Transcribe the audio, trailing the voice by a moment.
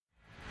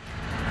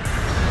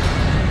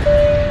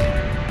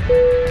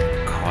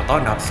ต้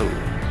อนรับสู่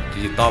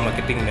Digital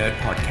Marketing Nerd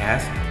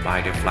Podcast by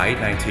The Flight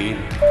 19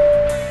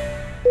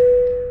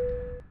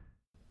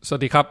 สวั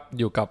สดีครับ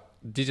อยู่กับ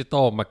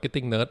Digital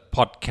Marketing Nerd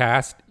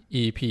Podcast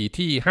EP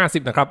ที่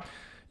50นะครับ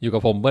อยู่กั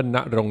บผมเบิ้ลณ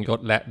รงค์ยศ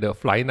และ The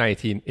Flight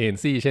 19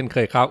 ANC เช่นเค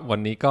ยครับวัน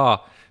นี้ก็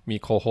มี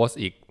โคโฮสต์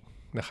อีก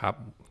นะครับ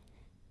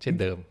เช่น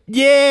เดิมเ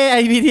ย้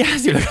EP ที่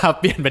50แล้วครับ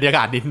เปลี่ยนบรรยาก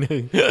าศนิดนึ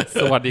ง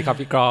สวัสดีครับ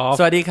พี่กรอฟ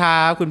สวัสดีค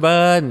รับคุณเ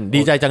บิ้ล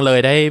ดีใจจังเลย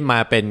ได้มา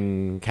เป็น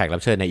แขกรั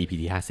บเชิญใน EP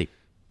ที่50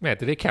แม่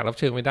จะได้แขกรับ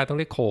เชิญไม่ได้ต้อง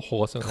เรียกโคโฮ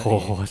สต์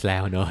แล้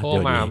วเนอะเดี๋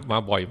ยวนี้มา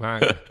บ่อยมาก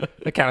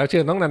และแขกรับเชิ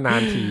ญต้องนา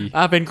นๆที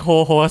เป็นโค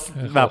โฮสต์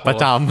แบบประ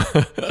จ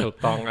ำถูก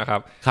ต้องนะครับ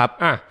ครับ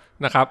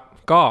นะครับ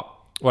ก็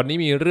วันนี้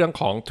มีเรื่อง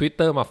ของ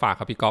Twitter มาฝาก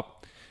ครับพี่ก๊อฟ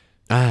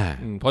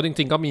เพราะจ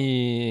ริงๆก็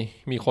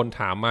มีคน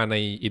ถามมาใน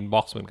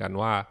inbox เหมือนกัน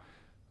ว่า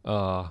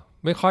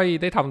ไม่ค่อย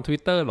ได้ทำ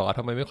Twitter หรอท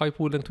ำไมไม่ค่อย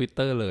พูดเรื่อง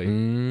Twitter เลย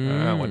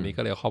วันนี้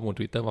ก็เลยเอาข้อมูล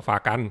Twitter มาฝา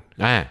กกัน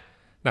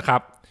นะครั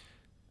บ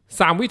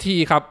3วิธี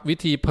ครับวิ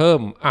ธีเพิ่ม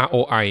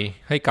ROI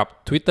ให้กับ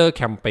Twitter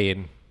Campaign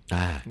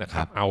นะค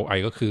รับ ROI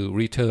ก็คือ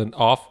Return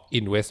of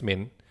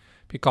Investment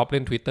พี่ก๊อฟเ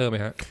ล่น Twitter ไหม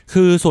ฮะ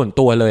คือส่วน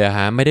ตัวเลยอะฮ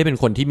ะไม่ได้เป็น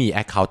คนที่มี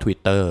Account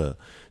Twitter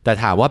แต่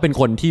ถามว่าเป็น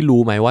คนที่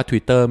รู้ไหมว่า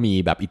Twitter มี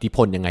แบบอิทธิพ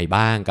ลยังไง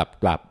บ้างกับ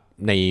แบบ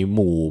ในห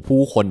มู่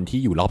ผู้คนที่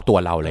อยู่รอบตัว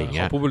เราอะไรอย่างเ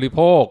งี้ยของผู้บริ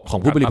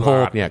โภ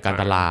คเนี่ยการ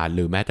ตลาดห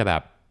รือแม้แต่แบ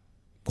บ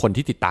คน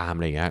ที่ติดตามอ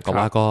ะไรเงี้ยก็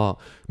ว่าก็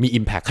มี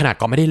impact ขนาด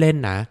ก็ไม่ได้เล่น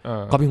นะ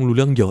ก็ยังรู้เ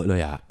รื่องเยอะเล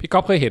ยอ่ะพี่ก๊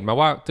อฟเคยเห็นมา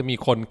ว่าจะมี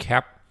คนแค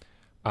ป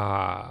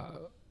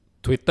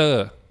Twitter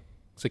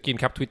สกิน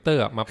แคป Twitter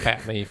มาแปะ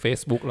ใน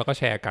Facebook แล้วก็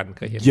แชร์กันเ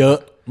คยเห็นเยอะ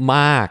ม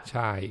ากใ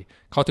ช่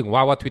เขาถึงว่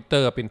า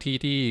Twitter เป็นที่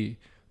ที่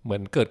เหมือ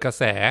นเกิดกระ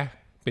แส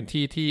เป็น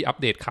ที่ที่อัป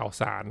เดตข่าว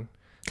สาร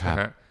นะ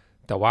ฮะ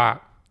แต่ว่า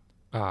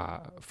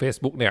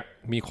Facebook เนี่ย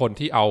มีคน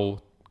ที่เอา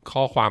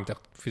ข้อความจาก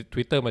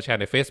Twitter มาแชร์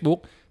ใน Facebook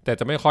แต่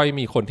จะไม่ค่อย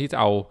มีคนที่จะ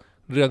เอา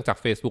เรื่องจาก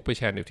Facebook ไปแ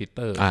ชร์ใน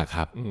Twitter ค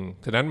รับ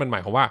ฉะนั้นมันหมา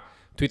ยความว่า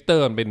Twitter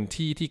มันเป็น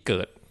ที่ที่เ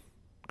กิด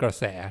กระ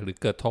แสหรือ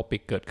เกิดท็อปิ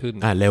กเกิดขึ้น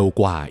เร็ว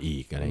กว่าอี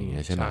กอะไรอย่างเงี้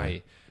ยใช่ไหม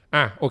ใ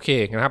ช่โอเค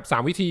นะครับ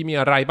3วิธีมี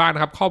อะไรบ้างน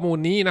ะครับข้อมูล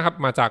นี้นะครับ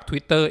มาจาก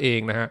Twitter เอง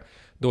นะฮะ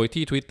โดย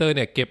ที่ Twitter เ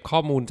นี่ยเก็บข้อ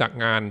มูลจาก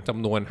งานจ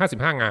ำนวน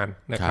55งาน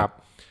นะครับ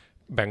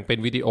แบ่งเป็น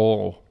วิดีโอ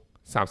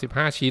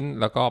35ชิ้น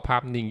แล้วก็ภา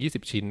พนิ่ง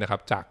20ชิ้นนะครั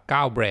บจาก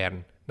9แบรน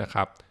ด์นะค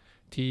รับ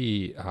ที่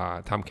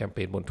ทำแคมเป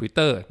ญบน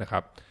Twitter นะครั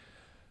บ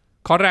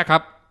ข้อแรกค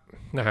รับ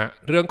นะฮะ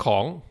เรื่องขอ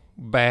ง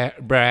แ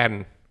บรน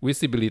ด์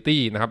visibility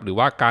นะครับหรือ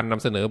ว่าการน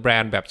ำเสนอแบร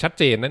นด์แบบชัด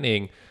เจนนั่นเอ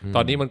งต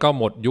อนนี้มันก็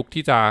หมดยุค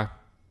ที่จะ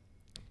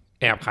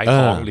แอบขายข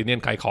องหรือเนีย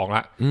นขายของล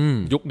ะ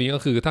ยุคนี้ก็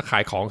คือถ้าขา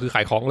ยของคือข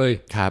ายของเลย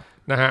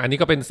นะฮะอันนี้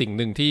ก็เป็นสิ่ง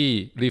หนึ่งที่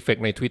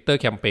reflect ใน Twitter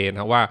campaign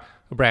ครับว่า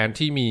แบรนด์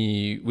ที่มี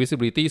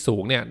visibility สู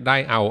งเนี่ยได้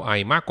ROI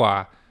มากกว่า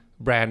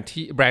แบรน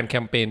ด์แค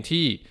มเปญ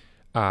ที่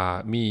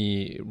มี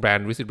แบรน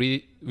ด์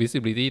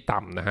visibility ต่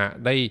ำนะฮะ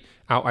ได้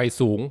ROI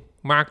สูง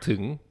มากถึ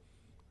ง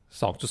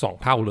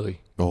 2.2 เท่าเลย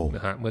น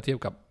ะฮะเมื่อเทียบ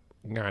กับ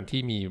งาน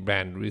ที่มีแบร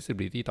นด์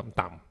visibility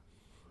ต่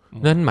ำ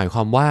ๆนั่นหมายคว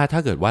ามว่าถ้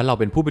าเกิดว่าเรา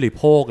เป็นผู้บริโ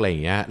ภคอะไรอย่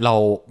างเงี้ยเรา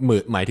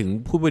หมายถึง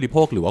ผู้บริโภ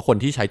คหรือว่าคน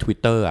ที่ใช้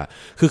Twitter อ่ะ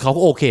คือเขา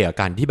ก็โอเคกับ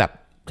การที่แบบ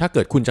ถ้าเ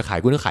กิดคุณจะขาย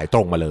คุณก็ขายต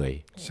รงมาเลย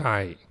ใช่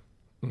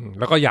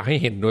แล้วก็อยากให้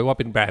เห็นด้วยว่า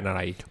เป็นแบรนด์อะไ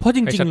รเพราะจ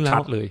ริงๆแล้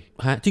วเลย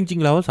ฮะจริง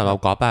ๆแล้วสำหรับ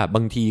ก๊อฟบ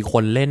างทีค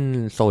นเล่น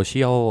โซเชี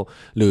ยล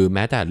หรือแ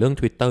ม้แต่เรื่อง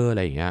Twitter อะไ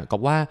รอย่างเงี้ยก๊อ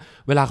ฟว่า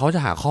เวลาเขาจะ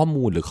หาข้อ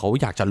มูลหรือเขา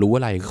อยากจะรู้อ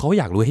ะไรเขา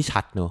อยากรู้ให้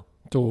ชัดเนอะ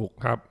ถูก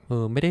ครับ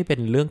ไม่ได้เป็น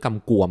เรื่องก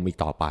ำกวมอีก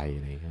ต่อไปอ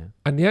ะไรอย่างเงี้ย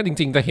อันนี้จ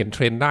ริงๆจะเห็นเท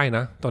รนด์ได้น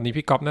ะตอนนี้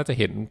พี่ก๊อฟน่าจะ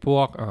เห็นพว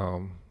ก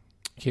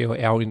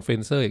KOL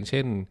influencer อย่างเ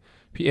ช่น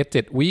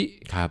PS7 วิ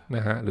น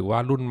ะฮะหรือว่า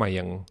รุ่นใหม่อ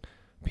ย่าง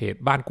เพจ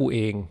บ้านกูเอ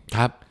งค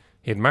รับ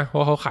เห็นไหม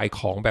ว่าเขาขายข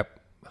องแบบ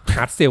ฮ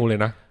าร์ดเซลเลย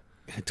นะ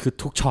คือ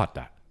ทุกช็อต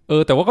อ่ะ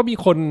แต่ว่าก็มี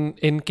คน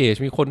engage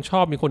มีคนช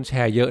อบมีคนแช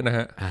ร์เยอะนะฮ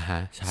ะ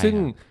ซึ่ง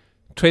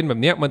เทรนด์แบ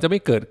บนี้มันจะไม่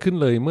เกิดขึ้น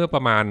เลยเมื่อป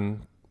ระมาณ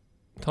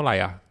เท่าไหร่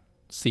อ่ะ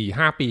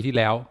 4-5 ปีที่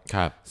แล้วค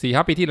รับ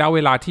 4-5 ปีที่แล้วเ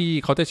วลาที่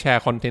เขาจะแช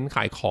ร์คอนเทนต์ข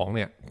ายของเ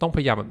นี่ยต้องพ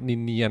ยายามแบบเ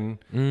นียน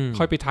ๆ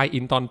ค่อยไปทายอิ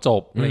นตอนจ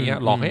บอะไรเงี้ย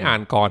หลอกให้อ่า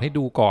นก่อนให้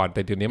ดูก่อนแ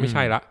ต่เดี๋ยวนี้ไม่ใ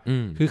ช่ละ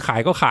คือขาย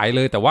ก็ขายเ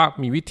ลยแต่ว่า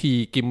มีวิธี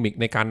กิมมิค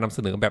ในการนำเส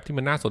นอแบบที่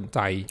มันน่าสนใจ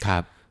ครั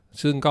บ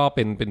ซึ่งก็เ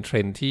ป็นเทร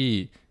นด์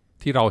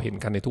ที่เราเห็น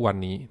กันในทุกวัน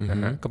นี้นะ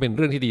ฮะก็เป็นเ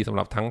รื่องที่ดีสำห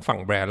รับทั้งฝั่ง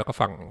แบรนด์แล้วก็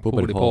ฝั่งผู้บ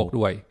ริโภค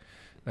ด้วย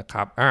นะค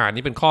รับ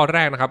นี่เป็นข้อแร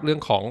กนะครับเรื่อง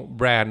ของแ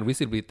บรนด์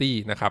visibility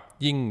นะครับ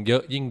ยิ่งเยอ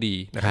ะยิ่งดี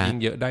นะครับยิ่ง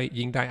เยอะได้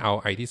ยิ่งได้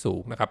ROI ที่สู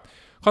งนะครับ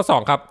ข้อ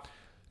2ครับ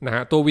นะฮ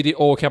ะตัววิดีโอ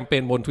แคมเป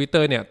ญบน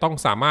Twitter เนี่ยต้อง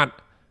สามารถ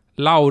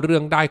เล่าเรื่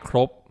องได้คร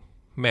บ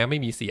แม้ไม่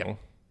มีเสียง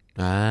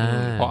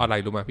เพราะอะไร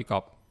รู้ไหมพี่ก๊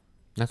อฟ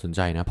น่าสนใจ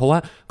นะเพราะว่า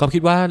ก็คิ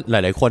ดว่าหล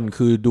ายๆคน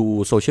คือดู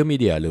โซเชียลมี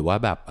เดียหรือว่า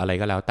แบบอะไร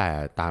ก็แล้วแต่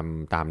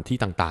ตามที่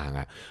ต่างๆ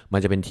อ่ะมัน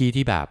จะเป็นที่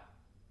ที่แบบ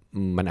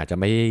มันอาจจะ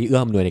ไม่เอื้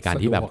อมหน่วยในการ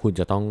ที่แบบคุณ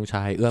จะต้องใ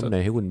ช้เอื้อมหน่ว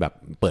ยให้คุณแบบ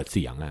เปิดเ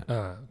สียงอ่ะ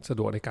สะด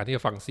วกในการที่จ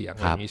ะฟังเสียง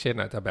อย่างนี้เช่น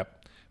อาจจะแบบ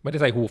ไม่ได้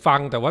ใส่หูฟัง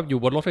แต่ว่าอยู่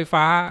บนรถไฟ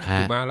ฟ้า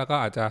ถูกไหมแล้วก็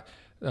อาจจะ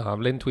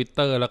เล่น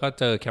Twitter แล้วก็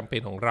เจอแคมเป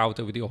ญของเราเจ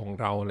อวิดีโอของ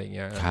เราอะไรเ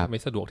งี้ยไม่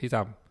สะดวกที่จะ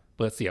เ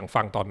ปิดเสียง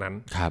ฟังตอนนั้น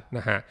น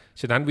ะฮะ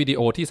ฉะนั้นวิดีโอ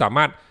ที่สาม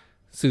ารถ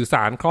สื่อส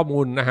ารข้อมู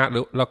ลนะฮะ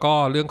แล้วก็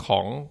เรื่องขอ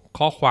ง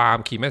ข้อความ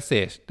key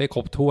message ได้คร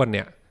บถ้วนเ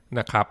นี่ย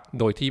นะครับ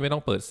โดยที่ไม่ต้อ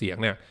งเปิดเสียง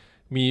เนี่ย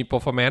มี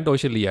performance โดย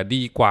เฉลี่ย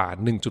ดีกว่า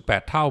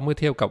 1.8 เท่าเมื่อ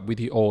เทียบกับวิ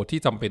ดีโอที่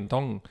จำเป็น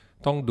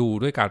ต้องดู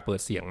ด้วยการเปิด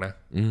เสียงนะ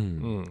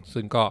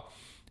ซึ่ง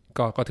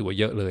ก็ถือว่า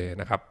เยอะเลย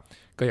นะครับ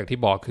ก็อย่างที่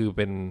บอกคือเ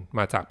ป็นม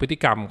าจากพฤติ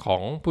กรรมขอ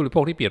งผู้บริโภ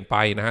คที่เปลี่ยนไป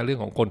นะฮะเรื่อง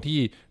ของคนที่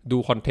ดู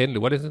คอนเทนต์หรื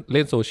อว่าเ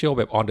ล่นโซเชียล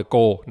แบบ on the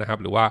go นะครับ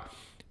หรือว่า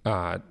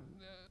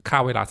ค่า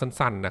เวลา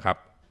สั้นๆนะครับ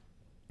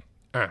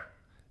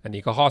อัน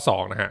นี้ก็ข้อ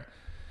2นะฮะ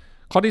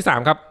ข้อที่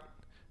3ครับ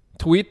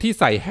ทวีตที่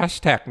ใส่แฮช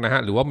แท็กนะฮ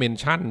ะหรือว่าเมน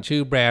ชั่นชื่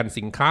อแบรนด์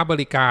สินค้าบ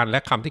ริการและ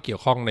คำที่เกี่ย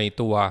วข้องใน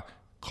ตัว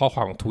ข้อคว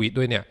ามของทวีต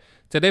ด้วยเนี่ย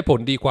จะได้ผล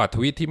ดีกว่าท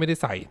วีตที่ไม่ได้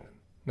ใส่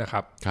นะครั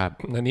บ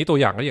อันนี้ตัว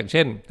อย่างก็อย่างเ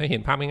ช่นให้เห็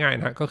นภาพง่ายๆ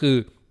นะก็คือ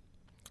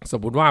ส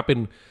มมุติว่าเป็น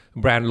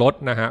แบรนด์รถ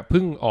นะฮะเ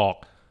พิ่งออก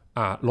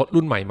รถ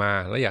รุ่นใหม่มา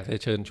แล้วอยากจะ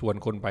เชิญชวน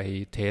คนไป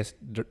เ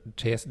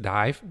ทสได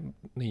ฟ์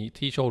นี่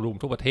ที่โชว์รูม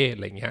ทั่วประเทศอ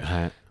ะไรเงี้ย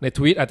ในท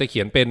วีตอาจจะเ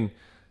ขียนเป็น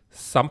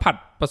สัมผัส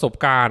ประสบ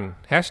การณ์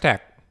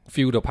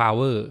 #feel the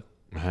power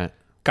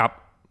กับ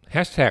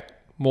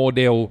#โมเ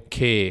ดล K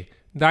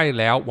ได้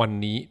แล้ววัน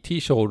นี้ที่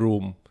โชว์รู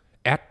ม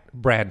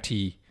 @brand T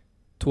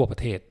ทั่วประ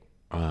เทศ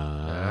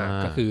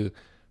ก็คือ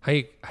ใ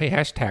ห้แฮ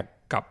ชแท็ก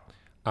กับ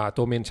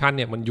ตัวเมนชั่นเ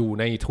นี่ยมันอยู่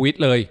ในทวีต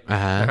เลย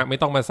นะฮะไม่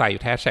ต้องมาใส่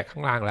แฮชแท็กข้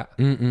างล่างแล้ว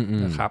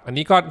นะครับอัน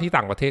นี้ก็ที่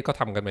ต่างประเทศก็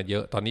ทำกันมาเยอ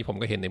ะตอนนี้ผม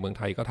ก็เห็นในเมืองไ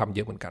ทยก็ทำเย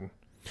อะเหมือนกัน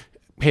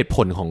เหตุผ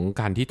ลของ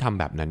การที่ทำ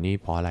แบบนั้นนี่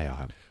เพราะอะไร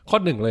ครับข้อ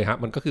หนึ่งเลยฮะ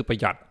มันก็คือประ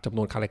หยัดจำน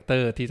วนคาแรคเตอ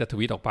ร์ที่จะท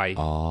วีตออกไป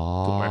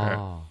ถูกไหมฮะ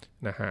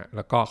นะฮะแ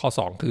ล้วก็ข้อ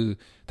2คือ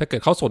ถ้าเกิ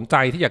ดเขาสนใจ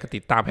ที่อยากจะติ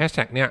ดตามแฮชแ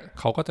ท็กเนี่ย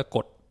เขาก็จะก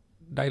ด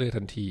ได้เลย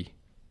ทันที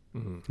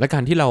และกา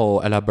รที่เรา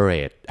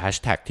elaborate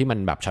hashtag ที่มัน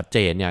แบบชัดเจ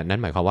นเนี่ยนั่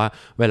นหมายความว่า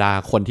เวลา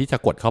คนที่จะ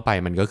กดเข้าไป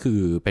มันก็คือ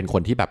เป็นค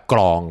นที่แบบ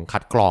คั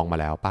ดกรองมา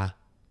แล้วป่ะ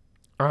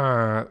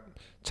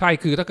ใช่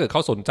คือถ้าเกิดเข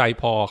าสนใจ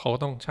พอเขา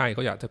ต้องใช่เข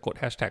าอยากจะกด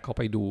แฮชแท็กเข้าไ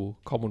ปดู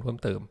ข้อมูลเพิ่ม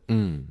เติม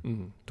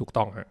ถูก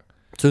ต้องฮะ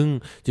ซึ่ง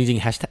จริง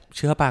ๆแฮชแท็กเ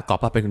ชื่อป่ะก๊อฟ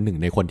เป็นหนึ่ง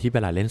ในคนที่เว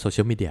ลาเล่นโซเชี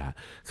ยลมีเดีย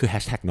คือแฮ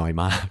ชแท็กน้อย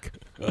มาก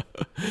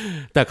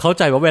แต่เข้า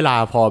ใจว่าเวลา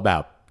พอแบ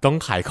บต้อง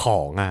ขายขอ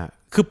งอ่ะ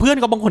คือเพื่อน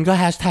ก็บางคนก็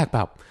แฮชแท็กแ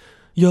บบ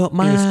เยอะ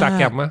มาก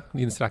Instagram มั้ย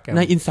Instagram ใ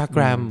น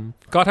Instagram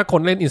ก็ถ้าค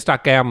นเล่น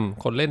Instagram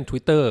คนเล่น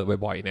Twitter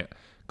บ่อยๆเนี่ย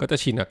ก็จะ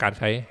ชินกับการ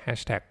ใช้แฮ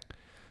ชแท็ก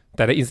แ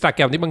ต่ใน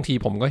Instagram นี่บางที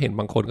ผมก็เห็น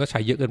บางคนก็ใช้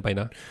เยอะเกินไป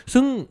นะ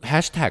ซึ่งแฮ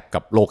ชแท็กกั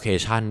บโลเค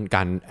ชันก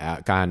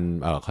าร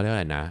เขาเรียกอะ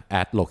ไรนะแอ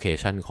ดโลเค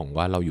ชันของ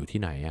ว่าเราอยู่ที่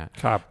ไหนอ่ะ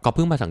ก็เ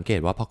พิ่งมาสังเกต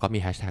ว่าพอก็มี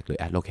แฮชแท็กหรือ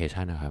แอดโลเค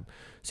ชันนะครับ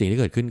สิ่งที่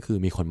เกิดขึ้นคือ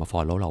มีคนมา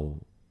follow เรา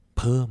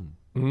เพิ่ม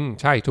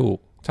ใช่ถูก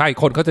ใช่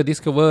คนเขาจะ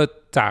discover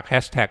จากแฮ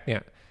ชแท็กเนี่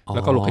ยแ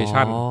ล้วก็โลเค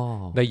ชัน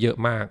ได้เยอะ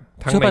มาก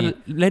ทั้งใน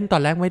เล่นตอ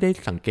นแรกไม่ได้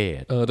สังเกต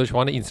โดยเฉพา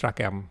ะใน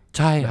Instagram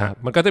ใช่ครับ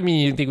มันก็จะมี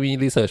จริงๆมี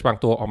รีเสิร์ชบาง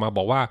ตัวออกมาบ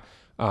อกว่า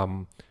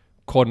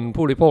คน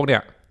ผู้บริโภคเนี่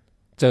ย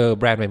เจอ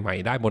แบรนด์ใหม่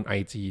ๆได้บน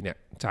IG เนี่ย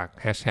จาก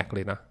แฮชแท็กเล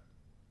ยนะ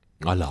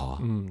อ๋อเหรอ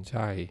ใ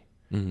ช่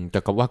แต่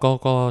ก็ว่า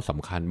ก็ส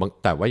ำคัญ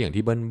แต่ว่าอย่าง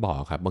ที่เบิ้ลบอ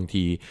กครับบาง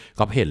ที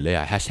ก็เห็นเลยอ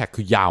ะแฮชแท็ก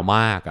คือยาวม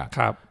ากอะ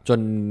จน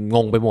ง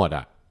งไปหมดอ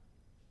ะ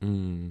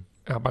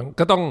บาง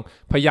ก็ต้อง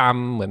พยายาม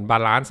เหมือนบา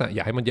ลานซ์อ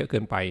ย่าให้มันเยอะเกิ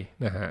นไป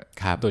นะฮะ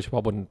โดยเฉพา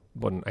ะ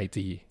บน IG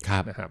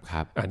นะครับ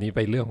อันนี้ไป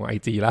เรื่องของ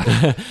IG แล้ว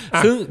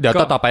ซึ่งเดี๋ยว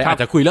ต่อไปอาจ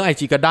จะคุยเรื่อง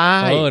IG ก็ได้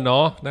เน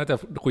าะน่าจะ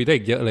คุยได้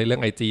อีกเยอะเลยเรื่อ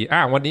ง IG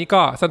วันนี้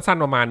ก็สั้น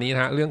ๆประมาณนี้น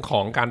ะฮะเรื่องข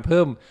องการเ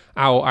พิ่ม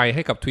ROI ใ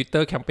ห้กับ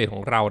Twitter แคมเปญข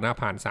องเรานะ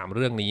ผ่าน3เ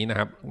รื่องนี้นะค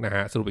รับนะฮ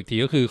ะสรุปอีกที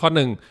ก็คือข้อ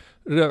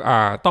1เรื่อง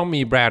ต้อง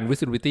มีแบรนด์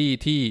visibility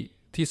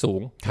ที่สู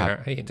งนะฮะ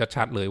ให้เห็น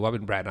ชัดๆเลยว่าเป็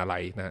นแบรนด์อะไร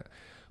นะ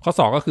ข้อ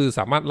2ก็คือส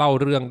ามารถเล่า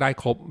เรื่องได้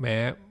ครบแม้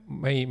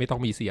ไม่ต้อ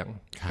งมีเสียง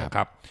นะค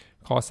รับ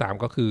ข้อ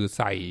3ก็คือใ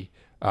ส่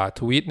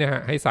ทวีตเนี่ย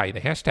ให้ใส่ใน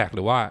แฮชแท็กห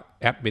รือว่า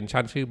แอดเมน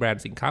ชั่นชื่อแบรน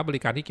ด์สินค้าบริ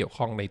การที่เกี่ยว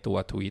ข้องในตัว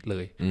ทวีตเล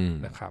ย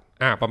นะครับ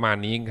ประมาณ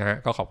นี้นะฮะ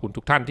ก็ขอบคุณ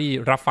ทุกท่านที่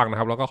รับฟังนะ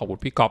ครับแล้วก็ขอบคุณ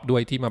พี่ก๊อฟด้ว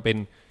ยที่มาเป็น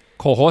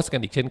โคโฮสต์กั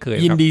นอีกเช่นเคย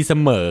ยินดีเส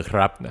มอค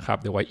รับนะครับ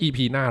เดี๋ยวไว้ EP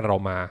หน้าเรา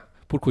มา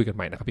พูดคุยกันใ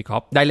หม่นะครับพี่ก๊อ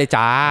ฟได้เลย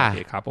จ้าโอเ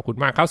คครับขอบคุณ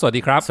มากครับสวัส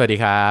ดีครับสวัสดี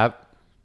ครับ